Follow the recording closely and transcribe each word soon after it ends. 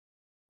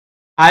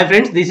Hi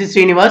friends, this is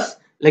Srinivas,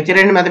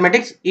 lecturer in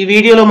mathematics. ఈ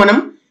వీడియోలో మనం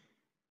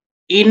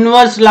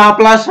ఇన్వర్స్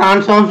లాప్లాస్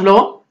ట్రాన్స్ఫార్మ్స్ లో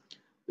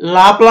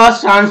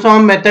లాప్లాస్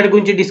ట్రాన్స్ఫార్మ్ మెథడ్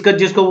గురించి డిస్కస్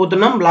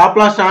చేసుకోబోతున్నాం.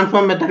 లాప్లాస్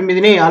ట్రాన్స్ఫార్మ్ మెథడ్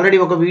మీదనే ఆల్రెడీ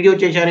ఒక వీడియో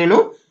చేశాను నేను.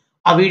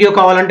 ఆ వీడియో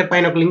కావాలంటే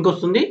పైన ఒక లింక్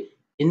వస్తుంది.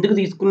 ఎందుకు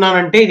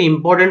తీసుకున్నానంటే ఇది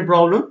important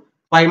problem,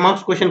 5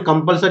 marks question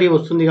compulsory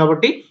వస్తుంది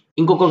కాబట్టి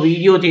ఇంకొక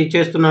వీడియో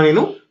చేస్తున్నాను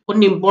నేను.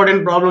 కొన్ని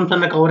ఇంపార్టెంట్ ప్రాబ్లమ్స్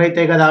అన్న కవర్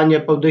అవుతాయి కదా అని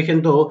చెప్పే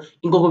ఉద్దేశంతో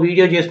ఇంకొక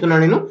వీడియో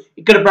చేస్తున్నాను నేను.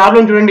 ఇక్కడ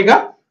ప్రాబ్లం చూడండి. ఇక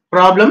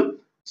problem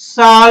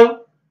solve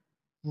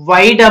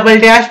y double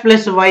dash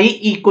plus y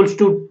equals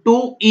to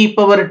 2e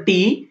power t,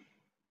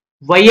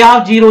 y of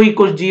 0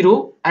 equals 0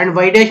 and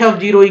y dash of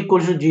 0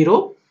 equals to 0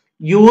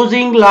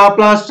 using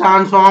Laplace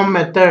transform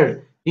method.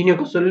 దీని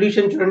యొక్క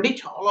సొల్యూషన్ చూడండి,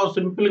 చాలా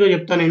సింపుల్ గా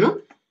చెప్తాను నేను.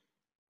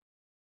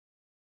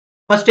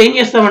 ఫస్ట్ ఏం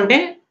చేస్తామంటే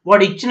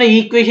వాడు ఇచ్చిన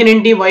ఈక్వేషన్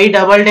ఏంటి, y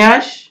double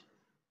dash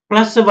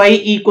plus y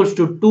equals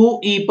to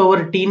 2e power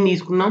t ని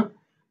తీసుకున్నాం.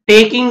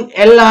 Taking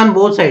l on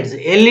both sides,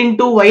 l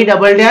into y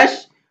double dash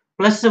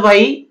plus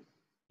y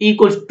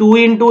equals 2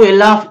 into L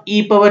of e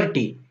power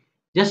t.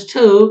 Just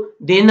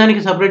దేని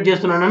దానికి separate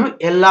చేస్తున్నాను,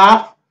 L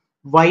of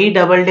y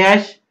double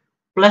dash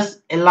plus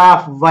L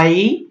of y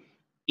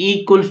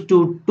equals to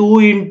 2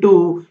 into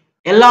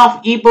L of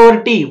e power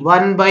t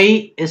 1 by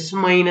s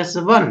minus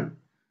 1.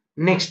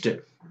 Next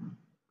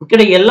ఇక్కడ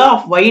L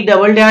of y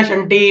double dash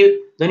అంటే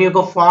దాని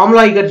యొక్క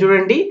formula ఇక్కడ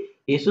చూడండి,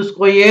 s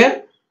square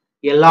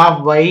L of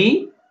y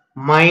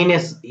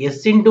minus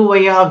s into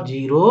y of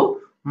 0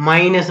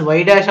 minus y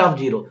dash of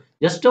 0.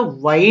 Just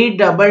y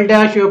double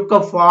dash యొక్క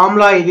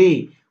formula ఇది,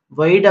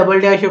 y double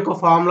dash యొక్క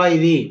formula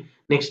ఇది.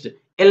 Next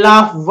L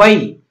of y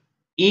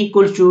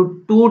equals to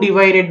 2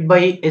 divided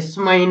by s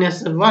minus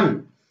 1.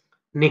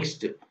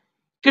 Next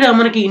ఇక్కడ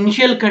మనకి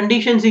initial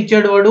conditions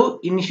ఇచ్చాడు వాడు.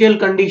 Initial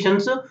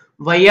conditions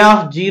y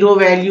of 0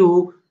 value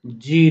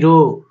 0,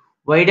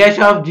 y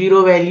dash of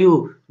 0 value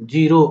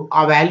 0.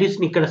 ఆ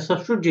values ని ఇక్కడ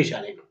సబ్స్టిట్యూట్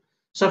చేశాను నేను.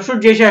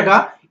 సబ్స్టిట్యూట్ చేశాక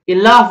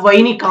L of y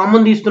ని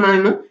కామన్ తీస్తున్నాను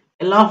నేను.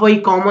 L of y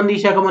కామన్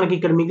తీసాక మనకి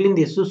ఇక్కడ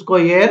మిగిలింది s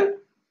స్క్వేర్,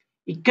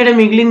 ఇక్కడ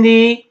మిగిలింది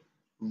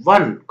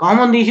 1.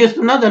 కామన్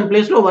తీసేస్తున్నా, దాని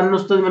ప్లేస్ లో 1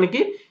 వస్తుంది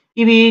మనకి.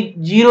 ఇవి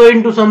 0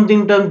 ఇంటూ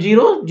సంథింగ్ టర్మ్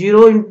 0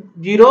 0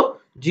 0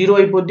 0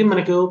 అయిపోద్ది.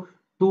 మనకు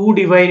 2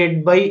 డివైడెడ్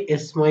బై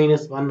s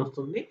మైనస్ 1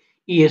 వస్తుంది.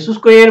 ఈ s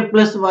స్క్వేర్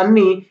ప్లస్ 1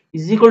 ని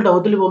ఈజ్ ఈక్వల్ టు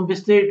అవతలి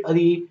పంపిస్తే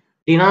అది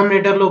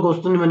డినామినేటర్ లోకి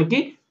వస్తుంది మనకి.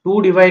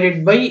 2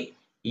 divided by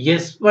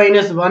s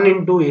minus 1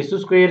 into s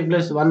square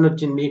plus 1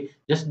 వచ్చింది.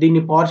 జస్ట్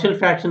దీన్ని పార్షియల్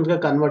ఫ్రాక్షన్స్ గా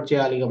కన్వర్ట్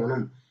చేయాలి ఇక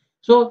మనం.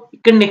 సో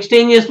ఇక్కడ నెక్స్ట్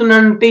ఏం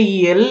చేస్తున్నానంటే ఈ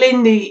ఎల్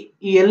ఏంది,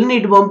 ఈ ఎల్ ని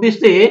ఇటు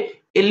పంపిస్తే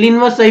ఎల్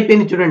ఇన్వర్స్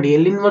అయిపోయింది చూడండి.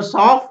 ఎల్ ఇన్వర్స్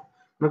ఆఫ్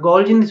మనకు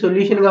కావాల్సింది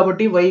సొల్యూషన్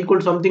కాబట్టి y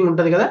ఈక్వల్ సంథింగ్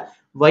ఉంటుంది కదా,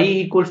 y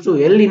equals to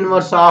L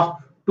inverse of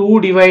 2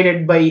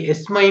 divided by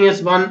s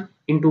minus 1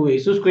 into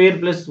s square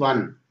plus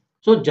 1.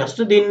 So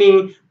just దీన్ని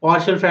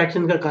పార్షియల్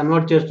ఫ్రాక్షన్స్ గా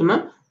కన్వర్ట్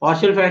చేస్తున్నాం.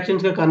 పార్షియల్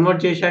ఫ్రాక్షన్స్ గా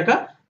కన్వర్ట్ చేశాక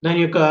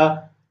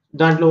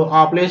దాంట్లో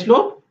ఆ ప్లేస్ లో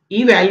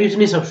ఈ వాల్యూస్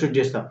ని సబ్స్టిట్యూట్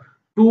చేస్తాం.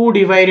 2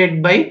 divided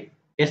by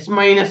s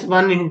minus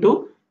 1 into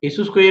s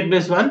square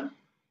plus 1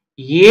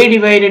 a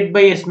divided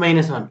by s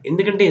minus 1.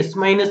 ఎందుకంటే s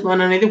మైనస్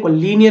 1 అనేది ఒక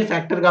లీనియర్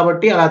ఫ్యాక్టర్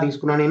కాబట్టి అలా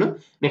తీసుకున్నాను నేను.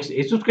 నెక్స్ట్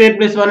s స్క్వేర్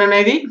ప్లస్ 1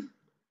 అనేది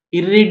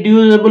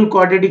irreducible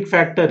quadratic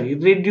factor.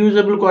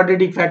 Irreducible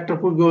quadratic factor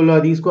అప్పుడు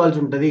తీసుకోవాల్సి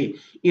ఉంటుంది.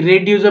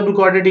 ఇర్రెడ్యూసిబుల్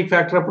క్వాడ్రాటిక్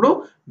ఫ్యాక్టర్ అప్పుడు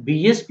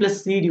bs plus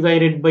c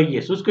divided by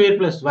s square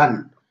plus 1.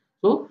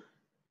 So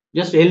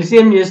just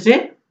LCM చేస్తే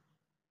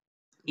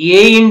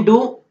a into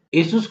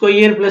s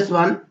square plus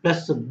 1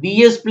 plus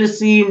bs plus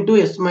c into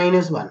s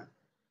minus 1.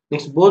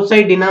 Next, both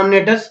side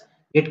denominators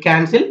get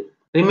cancelled.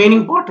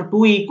 Remaining part 2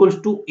 equals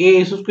to a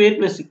s square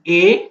plus a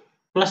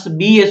plus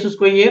b s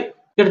square.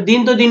 ఇక్కడ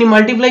దీంతో దీన్ని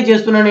multiply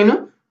చేస్తున్నా నేను.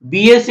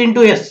 bs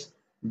into s,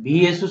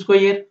 bs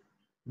square,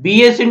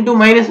 bs into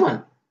minus 1,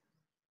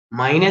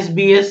 minus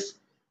bs,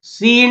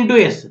 c into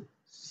s,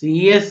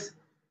 cs,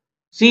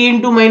 c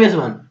into minus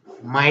 1,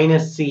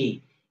 minus c.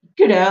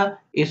 ఇక్కడ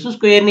s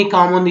square ని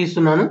common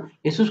తీస్తున్నాను.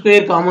 s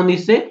square common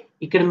తీస్తే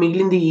ఇక్కడ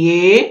మిగిలింది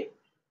a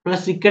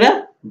ప్లస్ ఇక్కడ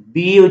b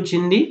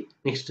వచ్చింది.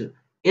 నెక్స్ట్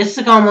s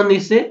కామన్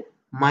తీస్తే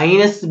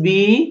minus b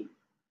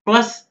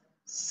plus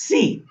c,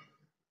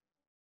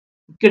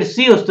 ఇక్కడ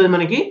c వస్తుంది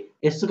మనకి.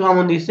 s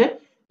కామన్ తీస్తే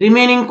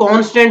రిమైనింగ్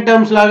కాన్స్టెంట్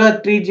టర్మ్స్ లాగా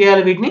ట్రీట్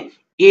చేయాలి వీటిని.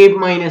 a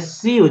మైనస్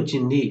c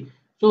వచ్చింది.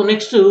 సో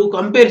నెక్స్ట్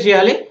కంపేర్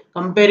చేయాలి.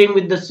 Comparing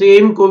with the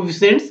same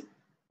coefficients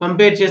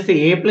compare చేస్తే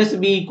a plus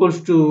b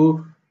equals to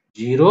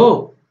 0,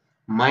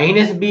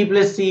 minus b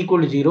plus c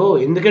equal 0.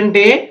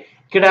 ఎందుకంటే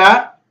ఇక్కడ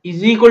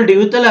ఈజ్ ఈక్వల్ టు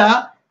యువతల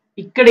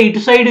ఇక్కడ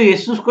ఇటు సైడ్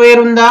s స్క్వేర్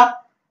ఉందా,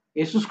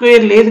 s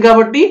స్క్వేర్ లేదు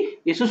కాబట్టి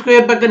s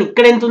స్క్వేర్ పక్కన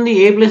ఇక్కడ ఎంత ఉంది,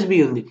 a ప్లస్ b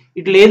ఉంది.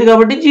 ఇటు లేదు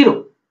కాబట్టి 0.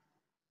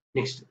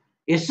 నెక్స్ట్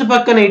s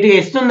పక్కన ఇటు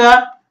s ఉందా,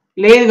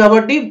 లేదు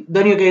కాబట్టి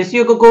దాని యొక్క s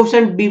యొక్క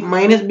coefficient b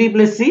minus b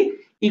plus c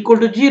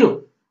equal to 0.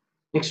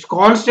 Next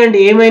constant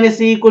a minus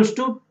c equals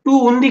to 2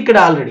 ఉంది ఇక్కడ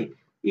ఆల్రెడీ,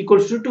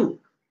 ఈక్వల్స్ టు 2.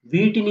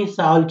 వీటిని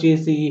సాల్వ్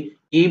చేసి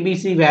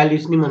abc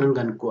వాల్యూస్ ని మనం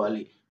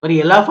కనుక్కోవాలి. మరి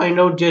ఎలా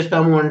ఫైండ్ అవుట్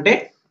చేస్తాము అంటే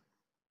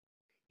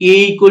a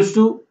equals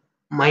to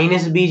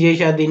minus b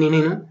చేసా దీన్ని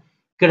నేను.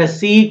 ఇక్కడ c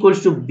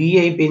ఈక్వల్స్ టు b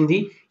అయిపోయింది.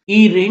 ఈ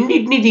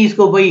రెండింటిని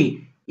తీసుకోపోయి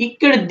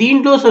ఇక్కడ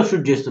దీంట్లో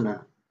సబ్స్టిట్యూట్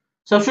చేస్తున్నాను.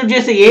 సబ్స్టిట్యూట్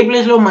చేస్తే ఏ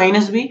ప్లేస్లో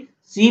మైనస్ బి,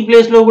 సి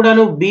ప్లేస్లో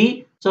కూడాను బి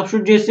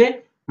సబ్స్టిట్యూట్ చేస్తే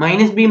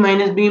minus B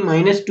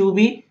minus 2b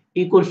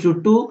equals to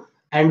 2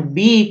 and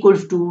B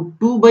equals to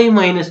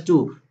 2/-2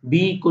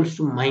 B equals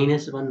to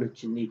 -1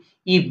 వచ్చింది.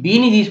 ఈ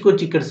బిని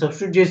తీసుకొచ్చి ఇక్కడ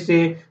సబ్స్టిట్యూట్ చేస్తే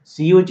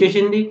సి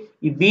వచ్చేసింది,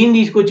 ఈ బిని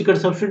తీసుకొచ్చి ఇక్కడ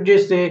సబ్స్టిట్యూట్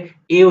చేస్తే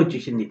ఏ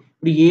వచ్చేసింది.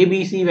 ఇప్పుడు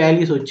ఏబిసి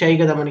వాల్యూస్ వచ్చాయి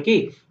కదా మనకి.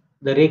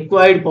 The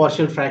required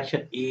partial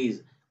fraction is,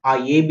 ఆ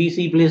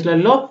ఏబిసి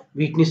ప్లేస్లలో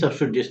వీటిని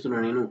సబ్స్టిట్యూట్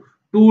చేస్తున్నాను నేను.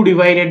 2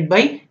 divided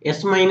by s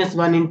 -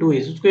 1 into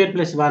s²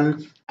 + 1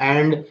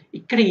 and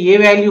ఇక్కడ ఏ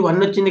వాల్యూ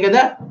 1 వచ్చింది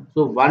కదా,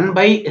 సో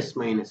 1/s -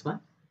 1.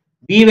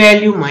 బి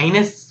వాల్యూ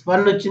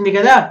 -1 వచ్చింది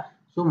కదా,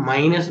 సో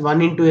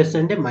 -1 ఇంటూ s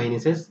అంటే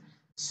 -s.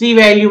 C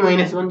value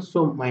 -1, so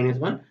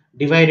 -1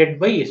 divided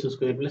by s²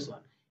 +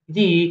 1.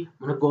 ఇది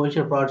మనకు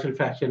కావాల్సిన పార్షియల్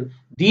ఫ్రాక్షన్.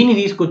 దీన్ని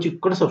తీసుకొచ్చి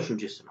ఇక్కడ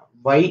సబ్స్టిట్యూట్ చేస్తున్నాం.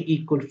 y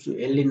equals to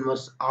L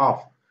inverse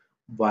of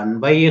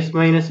 1/s -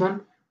 1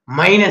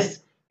 minus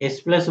s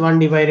 + 1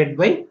 divided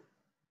by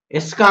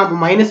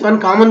 -1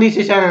 common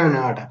తీసేసాను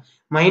అనమాట.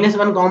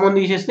 -1 కామన్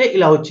తీసేస్తే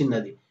ఇలా వచ్చింది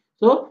అది.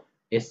 So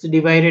s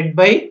divided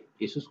by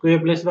s²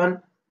 + 1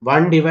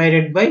 1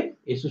 divided by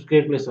s²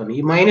 + 1.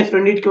 ఈ మైనస్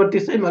రెండింటికి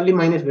వర్తిస్తాయి, మళ్ళీ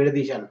minus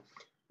విడదీశాను.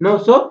 No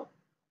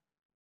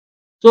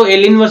so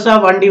L inverse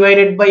of 1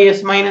 divided by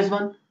s -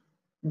 1,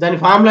 దాని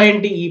ఫార్ములా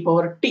ఏంటి,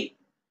 e⁻t.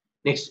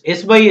 Next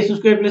s by s²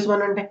 +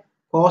 1 అంటే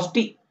cos t,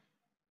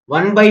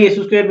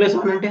 1/s² +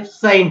 1 అంటే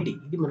sin t.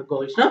 ఇది మనకు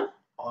కావాల్సిన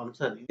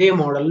ఆన్సర్. ఇదే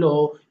మోడల్లో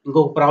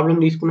ఇంకొక ప్రాబ్లం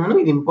తీసుకున్నాను.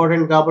 ఇది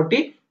ఇంపార్టెంట్ కాబట్టి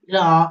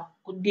ఇలా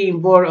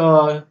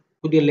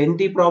కొద్దిగా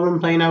లెంతీ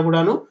ప్రాబ్లమ్స్ అయినా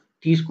కూడాను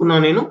తీసుకున్నా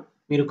నేను.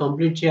 మీరు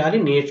కంప్లీట్ చేయాలి,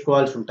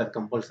 నేర్చుకోవాల్సి ఉంటుంది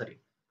compulsory.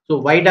 So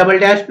y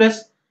dash plus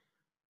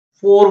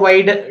 4y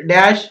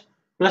dash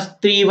plus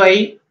 3y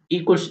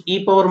equals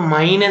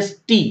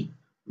e⁻t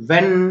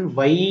when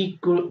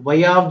y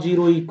of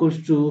 0 equals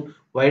to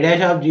y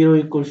dash of 0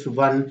 equals to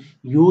 1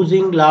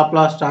 using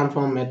Laplace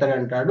transform method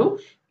అంటాడు.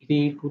 ఇది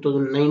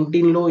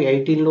 2019లో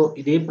 18లో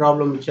ఇదే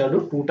ప్రాబ్లం ఇచ్చాడు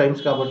 2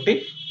 టైమ్స్ కాబట్టి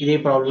ఇదే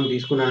ప్రాబ్లం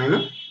తీసుకున్నాను నేను.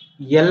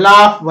 L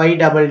of y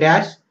double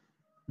dash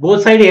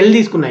both side L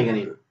తీసుకున్నా, ఇక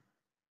నేను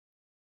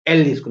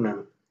L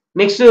తీసుకున్నాను.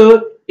 నెక్స్ట్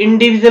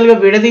ఇండివిజువల్ గా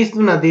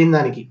విడదీస్తున్నా దేని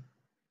దానికి.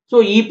 సో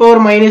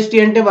e⁻t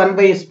అంటే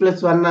 1/s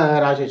 + 1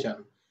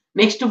 రాసేసాను.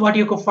 నెక్స్ట్ వాటి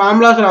యొక్క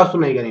ఫార్ములాస్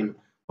రాస్తున్నాయి ఇక నేను.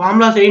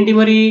 ఫార్ములాస్ ఏంటి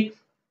మరి,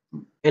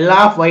 L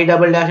of y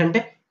double dash అంటే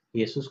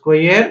s²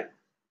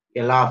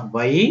 L of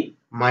y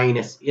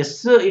minus s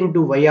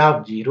into y of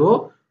 0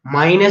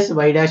 minus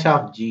y dash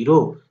of 0.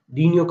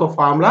 దీని యొక్క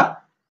ఫార్ములా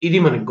ఇది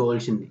మనకు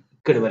కావాల్సింది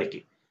ఇక్కడి వరకు.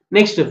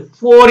 Next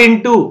 4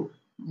 into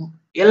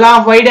L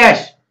of y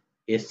dash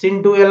s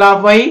into L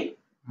of y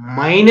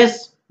minus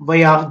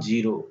y of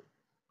 0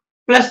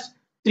 plus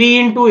 3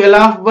 into L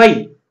of y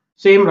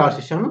same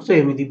రాసేసాను,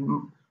 same ఇది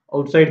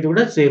out side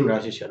కూడా same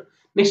రాసేసాను.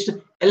 Next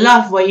L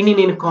of y ని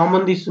నేను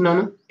కామన్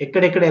తీస్తున్నాను.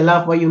 ఎక్కడెక్కడ L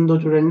of y ఉందో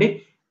చూడండి,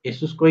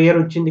 s²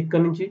 వచ్చింది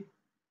ఇక్కడ నుంచి.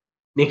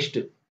 నెక్స్ట్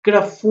ఇక్కడ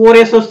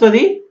 4s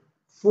వస్తుంది,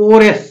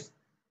 4s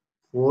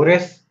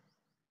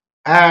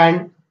అండ్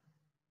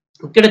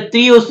ఇక్కడ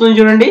 3 వస్తుంది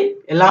చూడండి.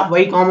 L of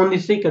y కామన్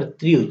తీస్తే ఇక్కడ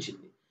 3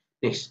 వచ్చింది.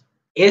 Next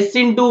s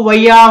into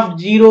y of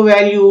 0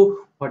 value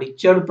వాడు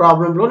ఇచ్చాడు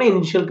ప్రాబ్లంలో,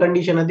 ఇనిషియల్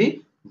కండిషన్ అది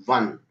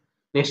 1.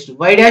 Next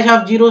y dash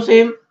of 0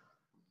 same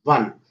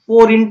 1,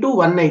 4 into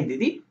 1 అయింది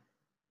ఇది.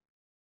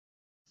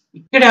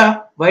 ఇక్కడ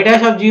y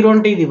డాష్ ఆఫ్ 0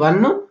 అంటే ఇది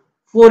 1,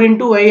 4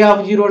 ఇంటూ y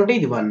ఆఫ్ 0 అంటే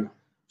ఇది 1.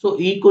 So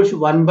equals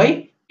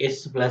 1/s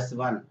 +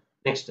 1.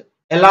 Next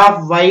L of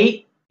y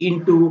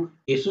into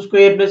s²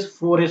 +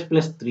 4s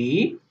 + 3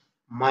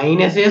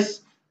 minus s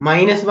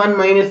 -1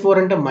 -4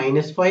 అంటే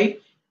 -5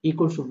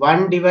 equals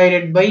 1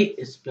 divided by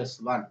s +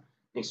 1.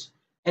 Next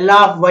L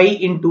of y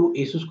into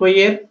s²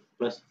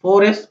 +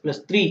 4s +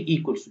 3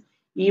 equals,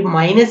 ఈ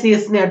minus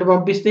s ని అటు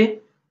పంపిస్తే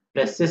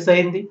plus s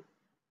అయింది,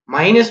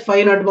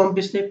 -5 అటు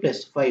పంపిస్తే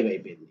 +5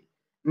 అయిపోయింది.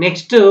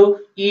 నెక్స్ట్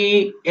ఈ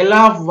L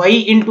of y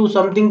into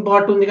something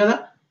part ఉంది కదా,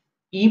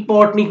 ఈ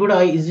పార్ట్ ని కూడా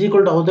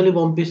 = అవతలి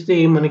పంపిస్తే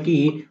మనకి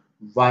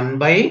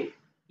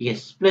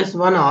 1/s +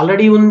 1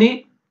 ఆల్రెడీ ఉంది,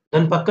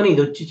 దాని పక్కన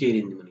ఇది వచ్చి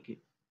చేరింది మనకి,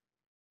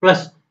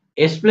 plus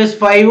s +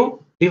 5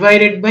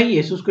 divided by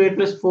s²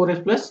 +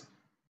 4s +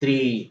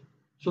 3.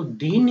 So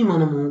దీన్ని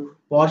మనము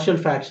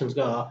పార్షియల్ ఫ్రాక్షన్స్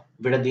గా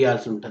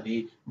విడదీయాల్సి ఉంటుంది.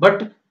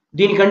 బట్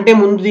దీనికంటే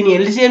ముందు దీన్ని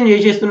ఎల్సిఎం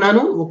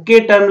చేసేస్తున్నాను, ఒకే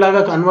టర్మ్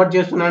లాగా కన్వర్ట్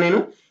చేస్తున్నాను నేను.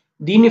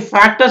 దీన్ని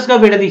ఫ్యాక్టర్స్ గా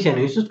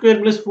విడదీశాను, s²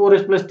 +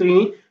 4s +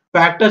 3ని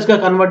ఫ్యాక్టర్స్ గా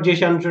కన్వర్ట్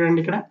చేశాను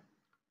చూడండి. ఇక్కడ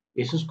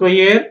s²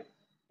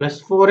 +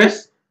 4s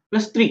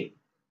 + 3,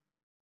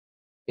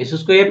 s²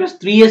 +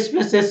 3s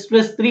 + s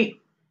 + 3,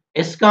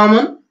 s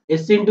common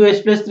s into s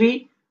 + 3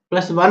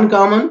 plus 1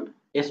 common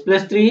s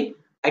 + 3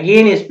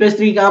 again s +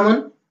 3 common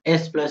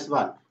s +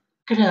 1.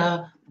 ఇక్కడ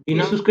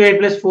s²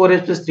 +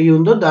 4s + 3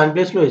 ఉందో దాని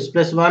ప్లేస్ లో s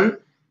 + 1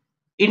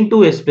 into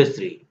s +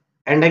 3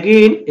 and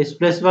again s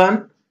 + 1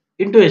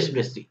 into s +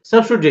 3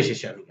 substitute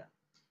చేసేసాను.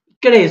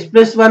 ఇక్కడ s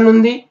 + 1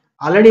 ఉంది,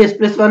 ఆల్రెడీ s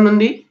 + 1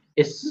 ఉంది,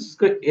 s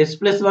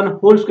 + 1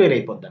 whole square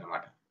అయిపోద్ది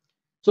అనమాట.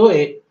 సో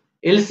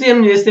ఎల్సిఎం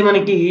చేస్తే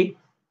మనకి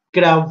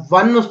ఇక్కడ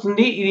 1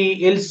 వస్తుంది, ఇది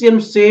ఎల్సిఎం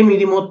సేమ్,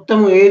 ఇది మొత్తం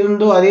ఏది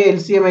ఉందో అదే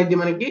ఎల్సిఎం అయింది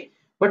మనకి.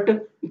 బట్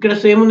ఇక్కడ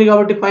సేమ్ ఉంది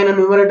కాబట్టి పైన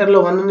న్యూమరేటర్లో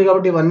 1 ఉంది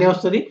కాబట్టి 1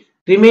 వస్తుంది.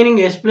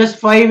 రిమైనింగ్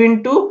s+5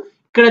 ఇంటూ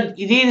ఇక్కడ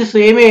ఇది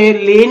సేమే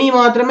లేని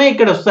మాత్రమే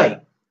ఇక్కడ వస్తాయి.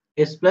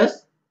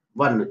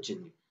 s+1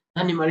 వచ్చింది.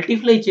 దాన్ని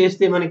మల్టిప్లై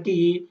చేస్తే మనకి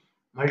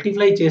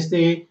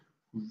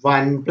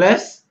 1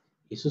 plus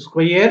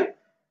s²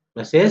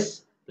 plus s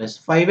plus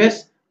 5s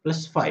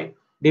plus 5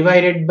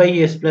 divided by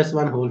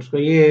s+1 whole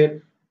square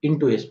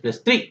into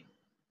s+3.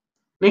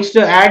 Next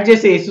add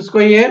చేసే s²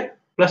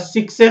 plus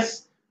 6s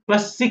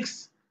plus 6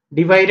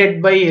 divided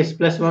by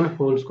s+1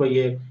 whole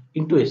square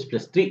into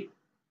s+3.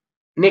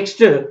 Next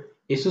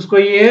s²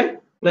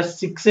 plus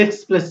 6x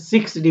plus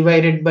 6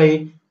 divided by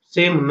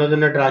same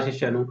ఉన్నదన్నట్టు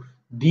రాసేసాను.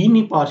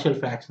 దీన్ని partial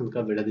fractions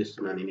గా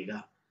విడదీస్తున్నాను నేను ఇక.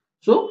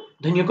 So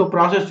దీని యొక్క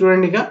process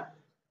చూడండి ఇక.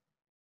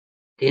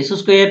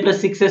 s² plus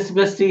 6s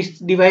plus 6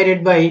 divided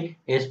by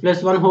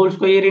s+1 whole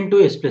square into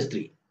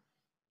s+3.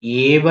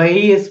 a by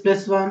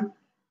s+1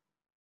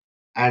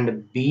 and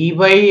b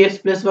by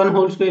s+1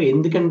 whole square.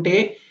 ఎందుకంటే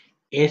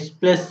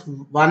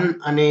s+1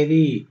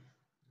 అనేది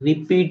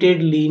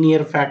రిపీటెడ్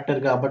లీనియర్ ఫ్యాక్టర్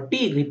కాబట్టి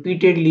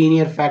రిపీటెడ్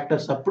లీనియర్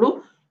ఫ్యాక్టర్స్ అప్పుడు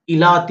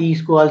ఇలా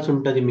తీసుకోవాల్సి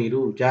ఉంటుంది. మీరు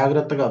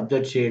జాగ్రత్తగా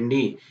అబ్జర్వ్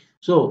చేయండి.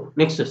 So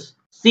next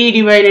c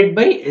divided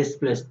by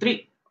s+3.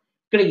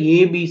 ఇక్కడ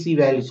ఏబిసి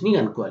వాల్యూస్ని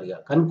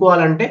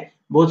కనుక్కోవాలంటే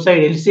బోత్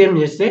సైడ్ ఎల్సిఎం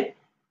చేస్తే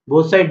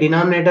బోత్ సైడ్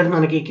డినామినేటర్స్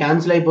మనకి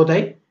క్యాన్సిల్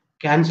అయిపోతాయి.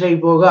 క్యాన్సిల్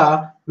అయిపోగా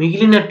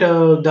మిగిలినట్టు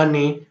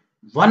దాన్ని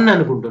 1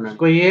 అనుకుంటున్నాను.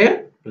 Square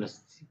plus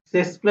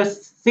 6s plus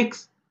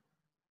 6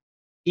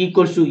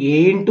 equals to a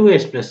into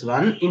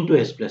s+1 into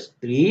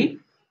s+3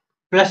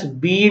 plus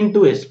b into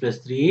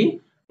s+3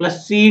 plus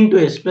c into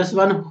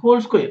s+1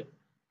 whole square.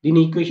 దీని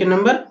equation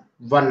number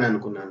 1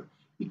 అనుకున్నాను.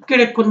 ఇక్కడ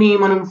కొన్ని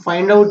మనం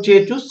ఫైండ్ అవుట్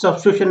చేయొచ్చు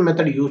సబ్స్టిట్యూషన్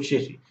మెథడ్ యూజ్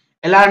చేసి.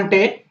 ఎలా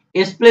అంటే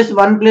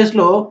s+1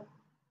 ప్లేస్లో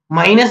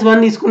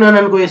 -1 తీసుకున్నాను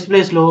అనుకో, s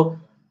ప్లేస్లో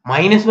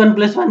 -1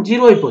 + 1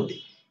 0 అయిపోద్ది.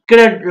 ఇక్కడ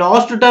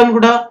లాస్ట్ టర్మ్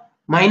కూడా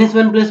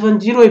 -1 + 1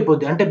 0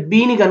 అయిపోద్ది. అంటే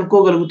bని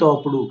కనుక్కోగలుగుతావు.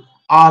 అప్పుడు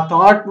ఆ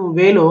థాట్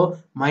వేలో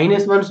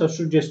 -1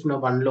 సబ్స్టిట్యూట్ చేస్తున్నా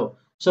 1లో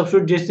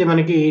సబ్స్టిట్యూట్ చేస్తే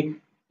మనకి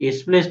s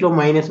ప్లేస్లో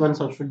 -1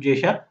 సబ్స్టిట్యూట్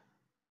చేసా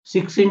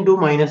 6 into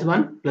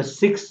 -1 plus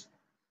 6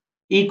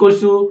 equals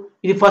to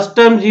ఇది ఫస్ట్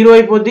టర్మ్ 0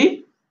 అయిపోద్ది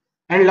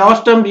అండ్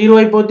లాస్ట్ టర్మ్ 0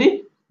 అయిపోద్ది.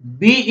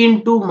 b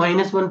into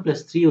 -1 plus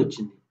 3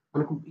 వచ్చింది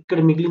మనకు. ఇక్కడ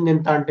మిగిలింది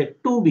ఎంత అంటే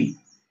 2b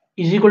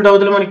ఈజ్ ఈక్వల్ టు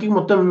అవతల మనకి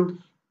మొత్తం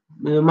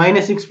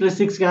 -6 +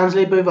 6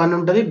 క్యాన్సిల్ అయిపోయి 1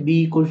 ఉంటుంది. b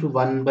equals to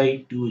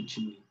 1/2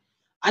 వచ్చింది.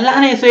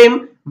 అలానే సేమ్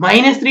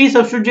 -3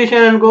 సబ్స్టిట్యూట్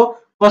చేశాను అనుకో,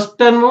 ఫస్ట్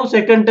టర్మ్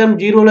సెకండ్ టర్మ్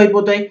 0లో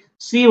అయిపోతాయి,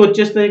 c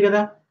వచ్చేస్తాయి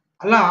కదా.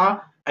 అలా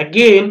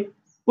again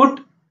put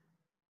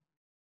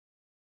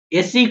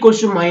s equals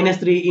to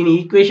 -3 in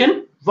equation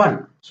 1.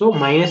 So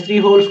 -3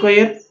 whole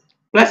square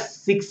plus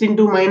 6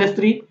 into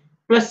 -3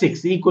 plus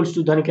 6 equals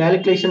to దాని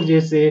క్యాలిక్యులేషన్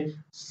చేస్తే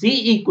c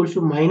equals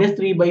to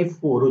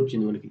 -3/4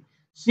 వచ్చింది మనకి.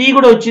 c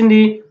కూడా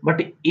వచ్చింది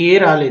బట్ a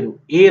రాలేదు.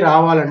 a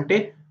రావాలంటే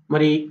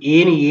మరి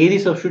ఏని ఏది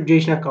సబ్స్టిట్యూట్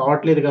చేసినా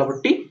కావట్లేదు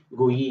కాబట్టి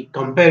ఈ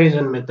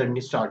కంపారిజన్ మెథడ్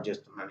ని స్టార్ట్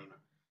చేస్తున్నాను నేను.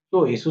 So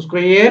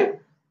s²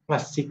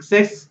 plus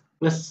 6x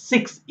plus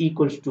 6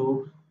 equals to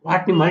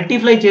వాటిని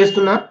మల్టిప్లై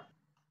చేస్తున్నా.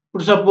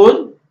 ఇప్పుడు suppose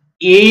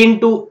a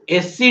into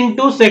s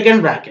into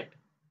second bracket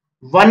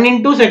 1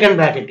 into second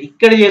bracket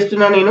ఇక్కడ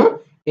చేస్తున్నా నేను.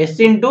 s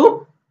into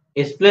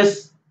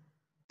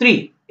s+3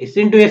 s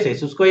into s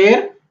s²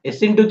 s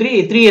into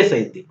 3 3s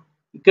అయింది.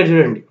 ఇక్కడ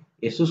చూడండి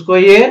s²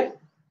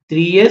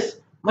 3s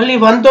మళ్ళీ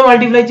 1తో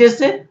మల్టిప్లై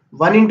చేస్తే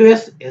 1 into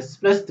s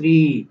s+3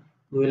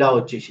 ఇలా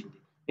వచ్చేసింది.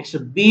 నెక్స్ట్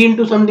b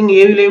ఇంటూ సంథింగ్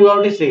ఏవి లేవు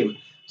కాబట్టి సేమ్.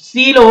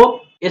 cలో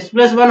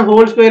s+1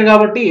 హోల్ స్క్వేర్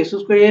కాబట్టి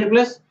s²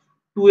 plus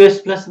 2s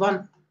plus 1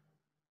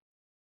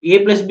 a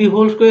plus b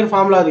whole square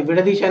formula అది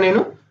విడదీశా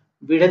నేను.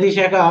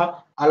 విడదీశాక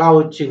అలా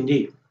వచ్చింది.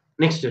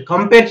 నెక్స్ట్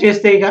కంపేర్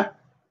చేస్తే ఇక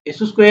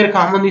s²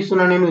 కామన్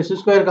తీస్తున్నాను నేను.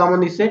 s²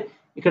 కామన్ తీస్తే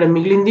ఇక్కడ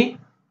మిగిలింది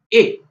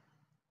a.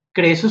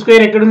 ఇక్కడ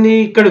s² ఎక్కడుంది?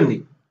 ఇక్కడ ఉంది.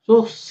 సో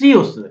c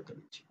వస్తుంది అక్కడ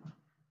నుంచి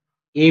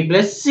a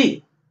plus c.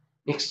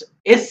 Next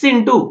s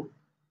into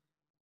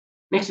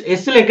next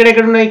ఎస్లు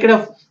ఎక్కడెక్కడ ఉన్నాయి? ఇక్కడ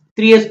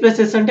 3s ప్లస్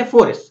s అంటే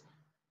 4s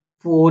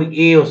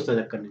 4a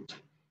వస్తుంది అక్కడ నుంచి.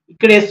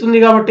 ఇక్కడ s ఉంది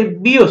కాబట్టి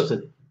b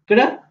వస్తుంది.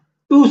 ఇక్కడ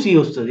 2c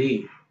వస్తుంది.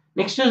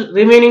 నెక్స్ట్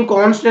రిమైనింగ్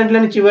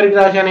కాన్స్టెంట్లని చివరికి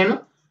రాశా నేను.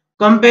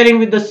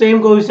 Comparing with the same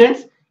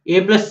coefficients a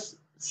plus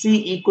c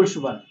equals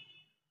 1.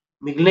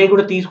 మిగిలినవి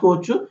కూడా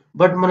తీసుకోవచ్చు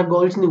బట్ మనకు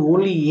కావాల్సింది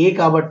ఓన్లీ a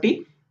కాబట్టి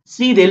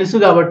c తెలుసు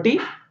కాబట్టి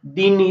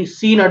దీన్ని c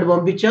నటు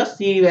పంపించా, c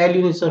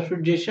వాల్యూని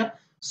సబ్స్టిట్యూట్ చేసా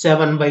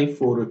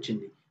 7/4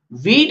 వచ్చింది.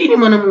 వీటిని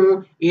మనము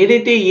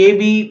ఏదైతే a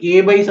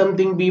by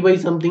something b by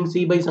something c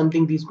by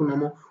something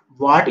తీసుకున్నామో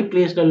వాటి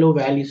ప్లేస్లలో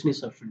వాల్యూస్ని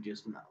సబ్స్టిట్యూట్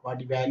చేస్తున్నా.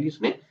 వాటి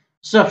వాల్యూస్ని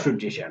సబ్స్టిట్యూట్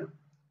చేశాను.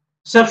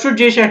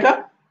 సబ్స్టిట్యూట్ చేశాక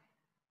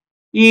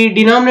ఈ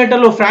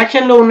డినామినేటర్లో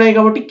ఫ్రాక్షన్లో ఉన్నాయి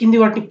కాబట్టి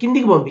వాటిని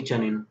కిందికి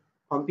పంపించాను నేను.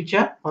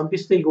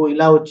 పంపిస్తే ఇగో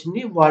ఇలా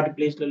వచ్చింది. వాటి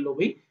ప్లేస్లలో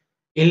పోయి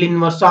ఎల్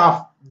ఇన్వర్స్ ఆఫ్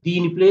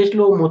దీని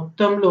ప్లేస్లో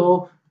మొత్తంలో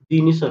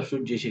దీన్ని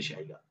సబ్స్టిట్యూట్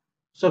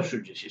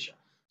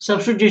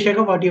చేశాక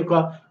వాటి యొక్క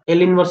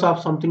L inverse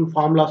of something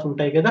formulas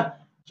ఉంటాయి కదా.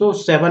 సో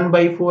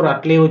 7/4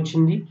 అట్లే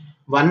వచ్చింది.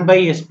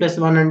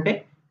 1/s+1 అంటే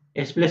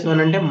s+1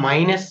 అంటే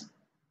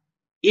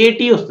 -at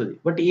వస్తుంది.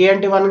 బట్ a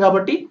అంటే 1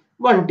 కాబట్టి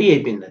 1t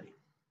అయిపోయింది అది.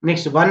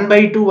 నెక్స్ట్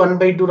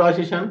 1/2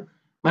 రాసేసాను.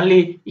 మళ్ళీ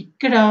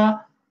ఇక్కడ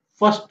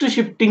ఫస్ట్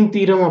షిఫ్టింగ్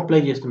థీరం అప్లై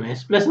చేస్తున్నా.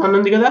 s+1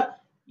 ఉంది కదా,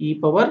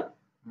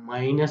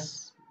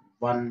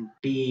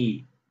 e⁻−1t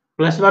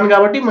 +1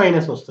 కాబట్టి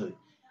మైనస్ వస్తుంది.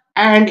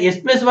 అండ్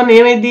s+1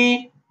 ఏమైంది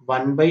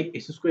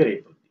 1/s²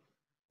 అయిపోతుంది.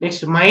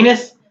 నెక్స్ట్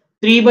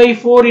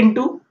 -3/4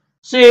 ఇంటూ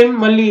సేమ్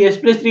మళ్ళీ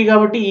s+3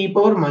 కాబట్టి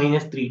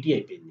e⁻−3t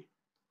అయిపోయింది.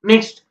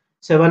 Next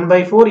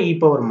 7/4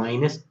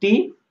 e⁻−t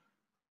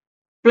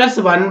plus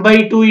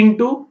 1/2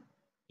 into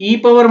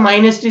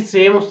e⁻−t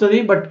same వస్తుంది.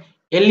 But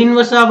L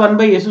inverse of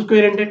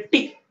 1/s² అంటే t,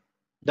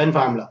 దాని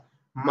ఫార్ములా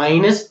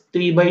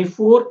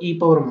 -3/4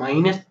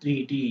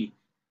 e⁻−3t.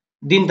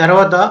 దీని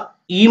తర్వాత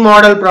ఈ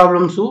మోడల్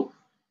ప్రాబ్లమ్స్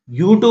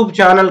యూట్యూబ్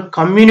ఛానల్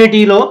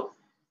కమ్యూనిటీలో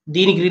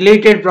దీనికి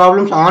రిలేటెడ్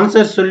ప్రాబ్లమ్స్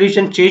ఆన్సర్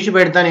సొల్యూషన్ చేసి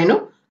పెడతా నేను,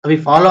 అవి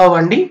ఫాలో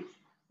అవ్వండి.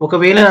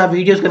 ఒకవేళ నా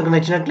వీడియోస్ కనుక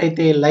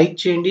నచ్చినట్లయితే లైక్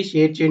చేయండి,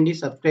 షేర్ చేయండి,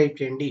 సబ్స్క్రైబ్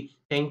చేయండి.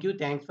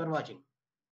 Thanks for watching.